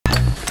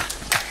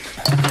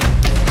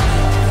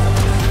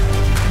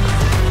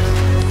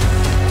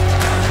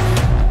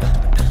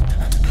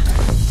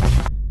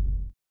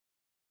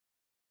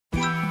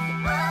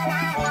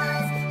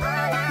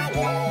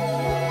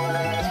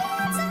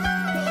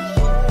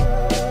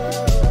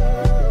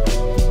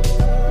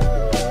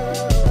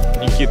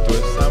Никит, твой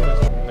самый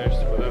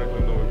запоминающийся подарок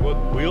на Новый год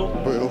был?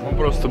 Был. Он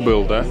просто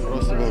был, да?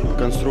 Просто был.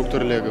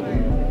 Конструктор Лего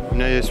был. У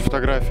меня есть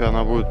фотография,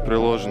 она будет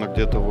приложена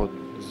где-то вот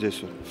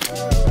здесь вот.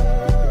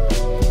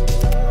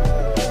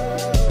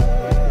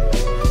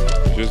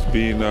 Just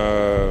being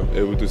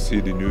able to see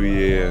the new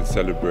year and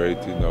celebrate,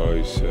 you know,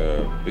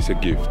 it's a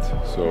gift.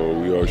 So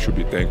we all should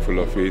be thankful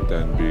of it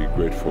and be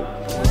grateful.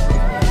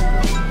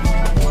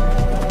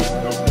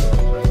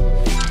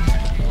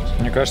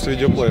 Мне кажется,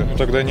 видеоплеер.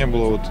 Тогда не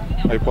было вот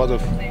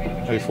айпадов,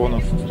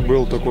 айфонов.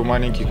 Был такой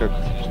маленький, как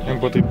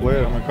MP3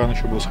 плеер, экран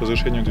еще был с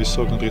разрешением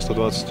 240 на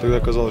 320. Тогда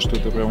казалось, что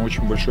это прям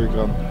очень большой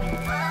экран.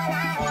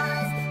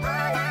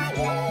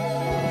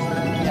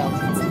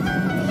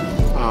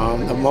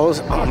 The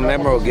most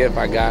memorable gift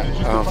I got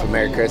for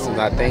Merry Christmas,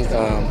 I think,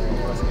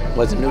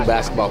 was a new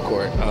basketball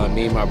court.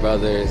 Me and my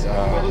brothers,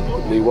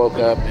 we woke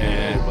up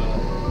and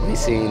we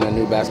seen a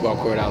new basketball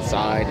court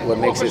outside. What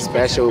makes it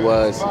special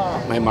was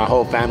my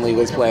whole family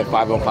was playing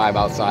 5-on-5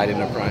 outside in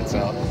the front,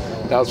 so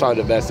that was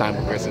probably the best time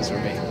for Christmas for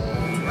me.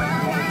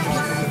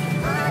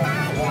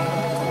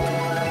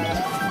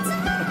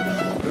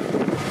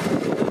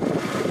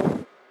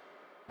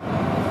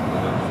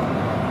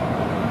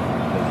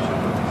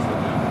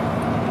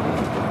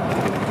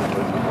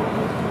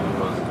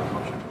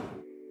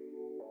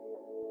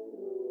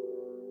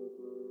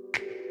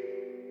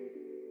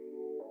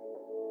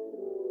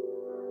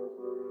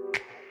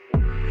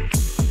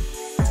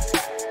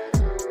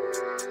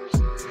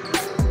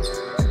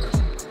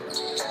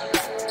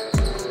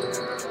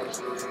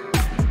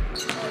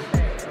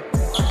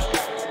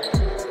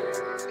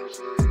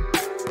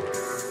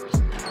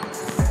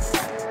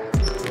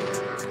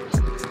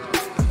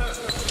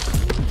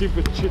 Типа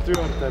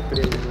 4-я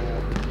премия.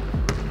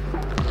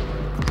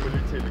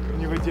 Полетели.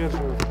 Не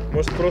выдерживаю.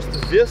 Может, просто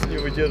вес не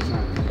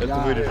выдерживает? Это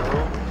вырежем.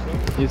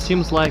 It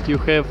seems like you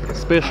have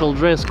special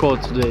dress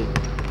code today.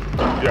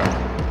 Yeah.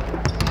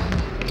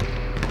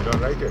 You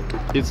don't like it?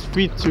 It's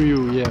fit to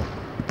you, yeah.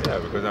 Yeah,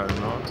 because I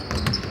don't know.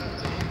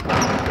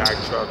 Dark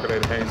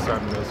chocolate,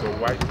 handsome, and so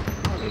white.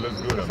 It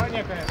looks good on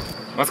me.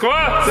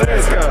 Москва!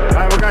 ЦСКА!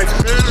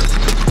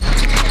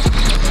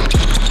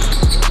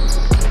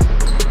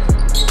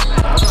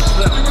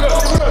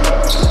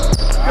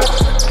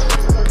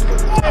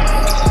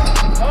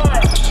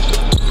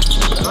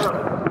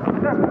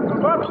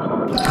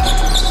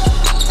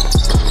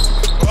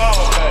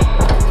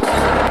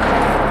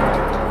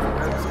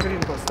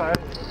 Скрин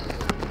поставить.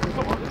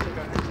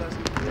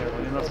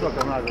 Не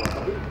насколько нагло.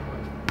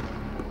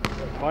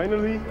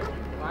 Finally!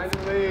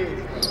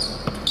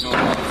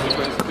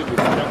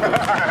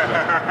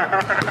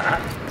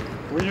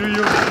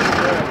 Ой-ой-ой!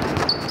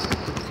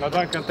 На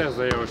дан-контест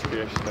заявочку,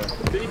 я считаю.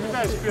 Ты не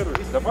кидаешь первый.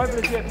 Давай,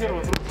 блядь, я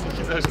первый. Просто не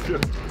кидаешь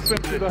первый. Сэм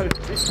кидает.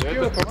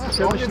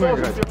 Я начну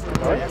играть.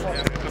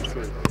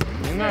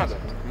 Не надо.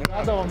 Не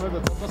надо вам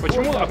этот.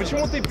 Почему? А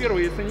почему ты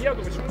первый? Если не я,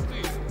 то почему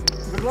ты?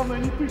 Да главное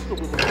не ты,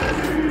 чтобы был.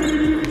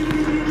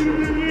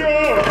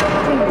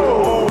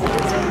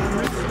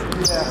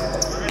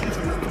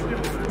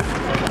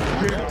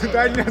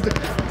 Да нет.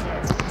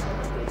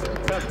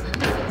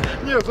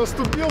 Нет,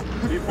 заступил.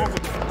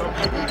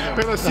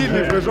 Это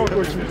сильный прыжок,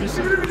 очень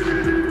бесит.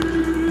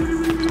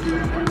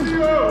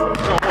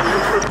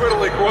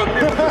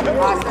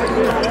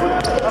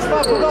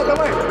 Остап, туда,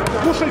 давай.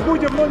 Кушать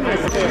будем, но нет.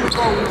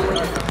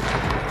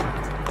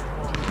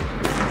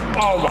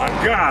 Oh my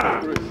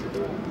God!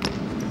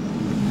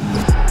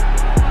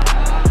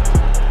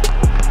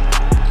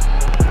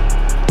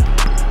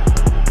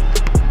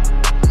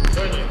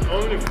 Tony,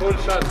 only 4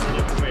 shots you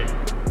need to make.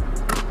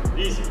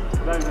 Easy.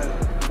 Дай, дай.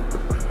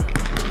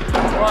 1,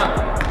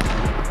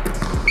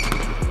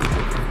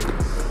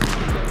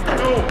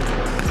 2.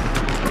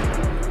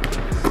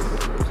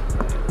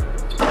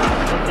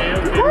 Okay.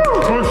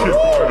 Push it,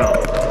 boy, now.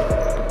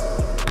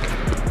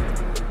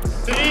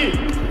 3.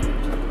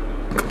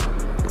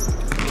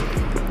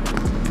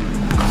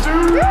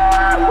 2.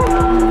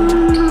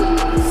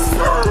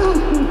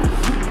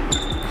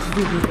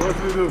 What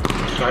do we do?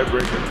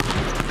 Tiebreaker.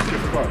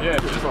 Yeah,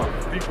 just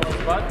pick one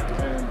spot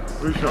and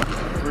 3 shots.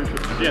 3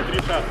 shots. Yeah, 3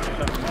 shots.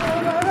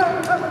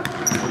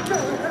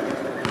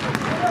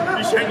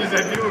 Еще не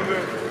забил уже.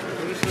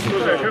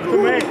 Слушай, have to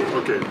make.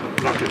 Okay,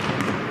 lock it.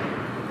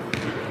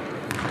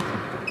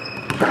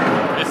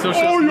 Если он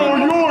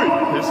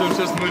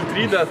сейчас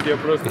 0-3 даст, я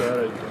просто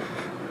орать.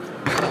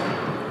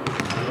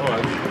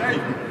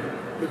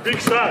 Big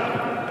shot.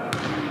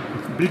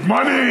 Big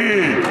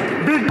money!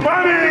 Big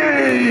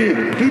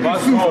money!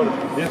 Позор.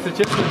 Если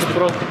честно, это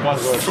просто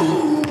позор.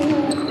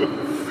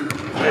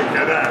 Hey,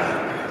 Kada!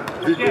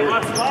 Okay,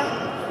 last one.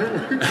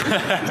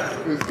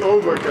 It's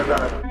over, Kada.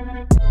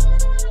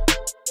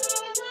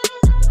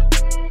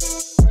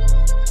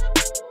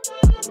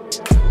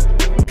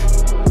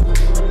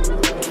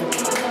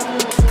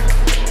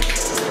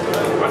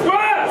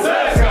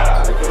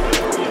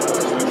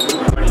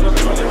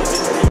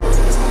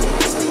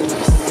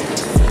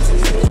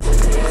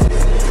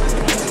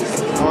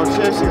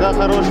 Вообще всегда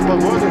хорошая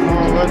погода, но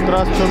в этот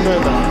раз что-то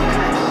это.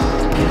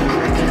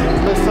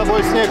 Мы с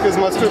собой снег из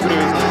Москвы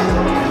привезли.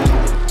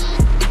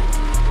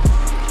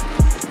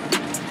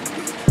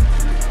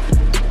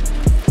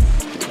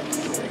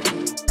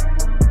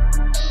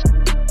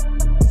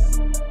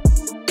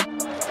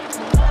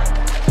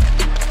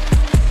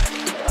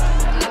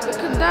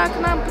 Когда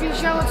к нам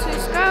приезжала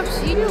ЦСКА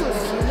в Сириус,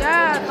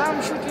 я там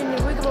чуть ли не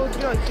выиграл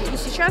треки. И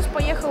сейчас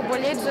поехал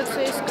болеть за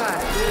ЦСКА.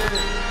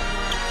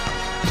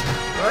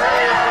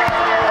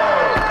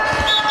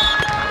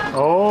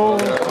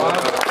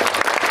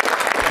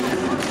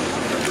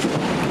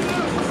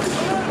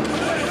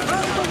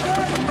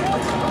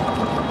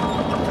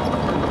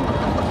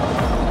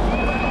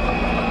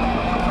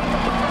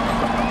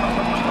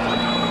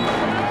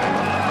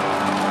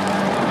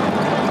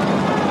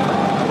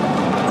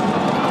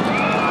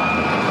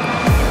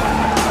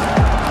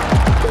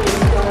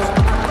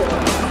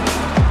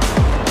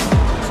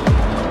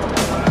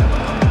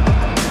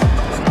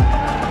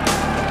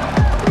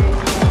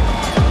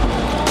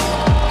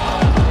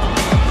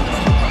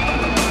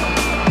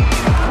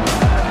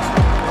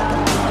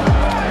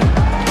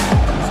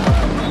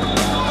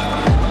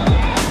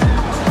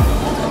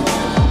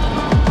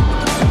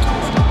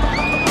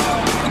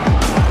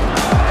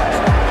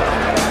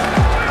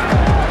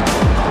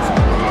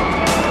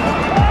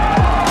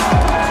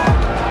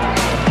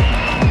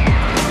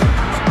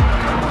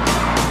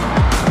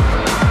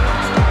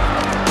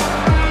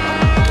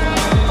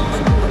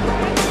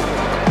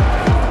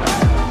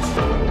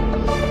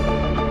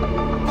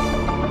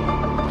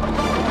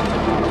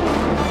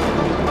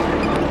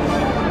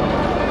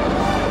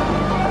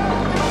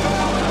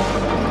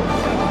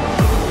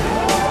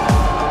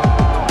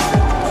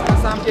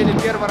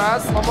 Первый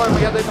раз, по-моему,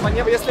 я до этого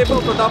не был. Если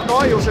был, то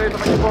давно и уже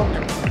этого не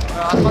помню.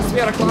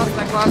 Атмосфера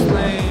классная,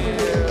 классная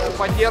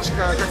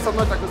поддержка, как со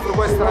мной, так и с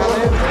другой стороны.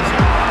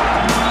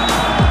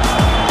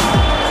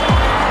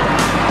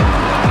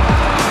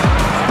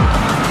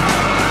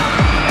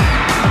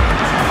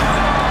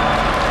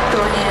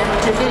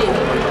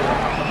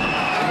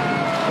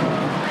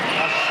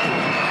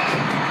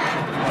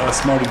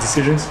 Smarter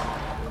decisions,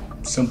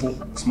 simple,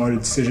 smarter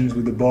decisions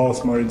with the ball,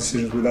 smarter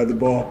decisions without the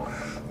ball.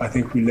 I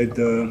think we let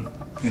the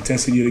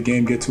intensity of the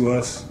game get to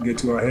us, get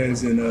to our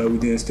heads, and we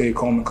didn't stay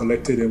calm and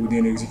collected, and we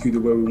didn't execute the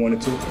way we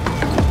wanted to.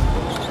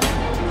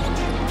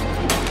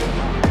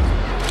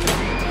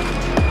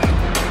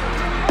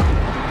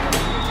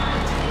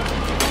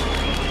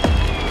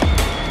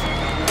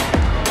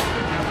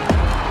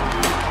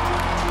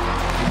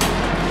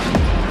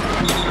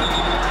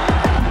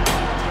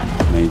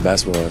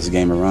 Basketball is a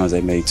game of runs.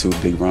 They made 2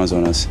 big runs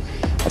on us.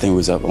 I think we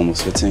was up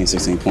almost 15,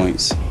 16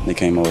 points. They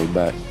came all the way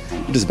back.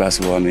 Just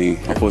basketball. I mean,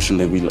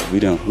 unfortunately, we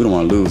don't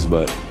want to lose,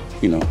 but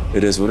you know,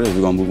 it is what it is.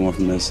 We're gonna move on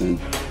from this and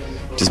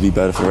just be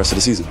better for the rest of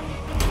the season.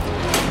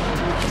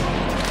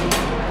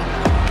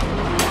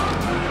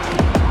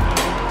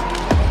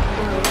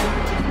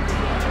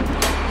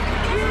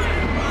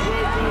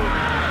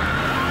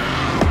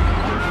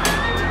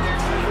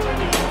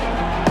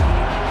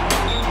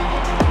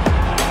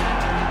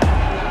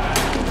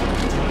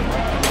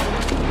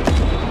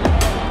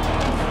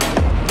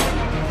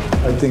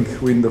 I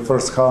think in the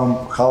first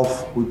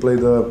half we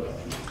played a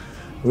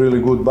really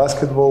good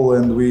basketball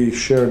and we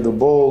shared the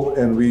ball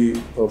and we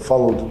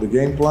followed the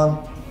game plan.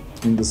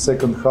 In the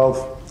second half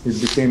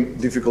it became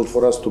difficult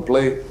for us to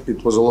play.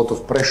 It was a lot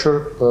of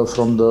pressure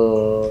from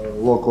the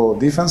Loko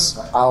defense.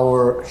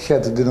 Our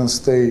head didn't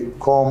stay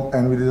calm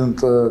and we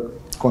didn't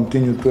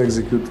continue to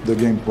execute the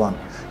game plan.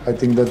 I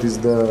think that is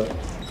the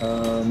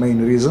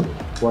main reason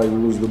why we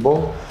lose the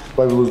ball,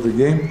 why we lose the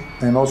game,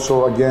 and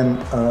also again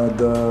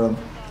the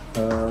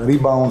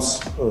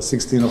rebounds,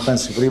 16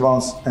 offensive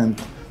rebounds and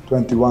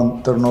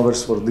 21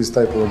 turnovers for this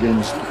type of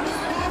games.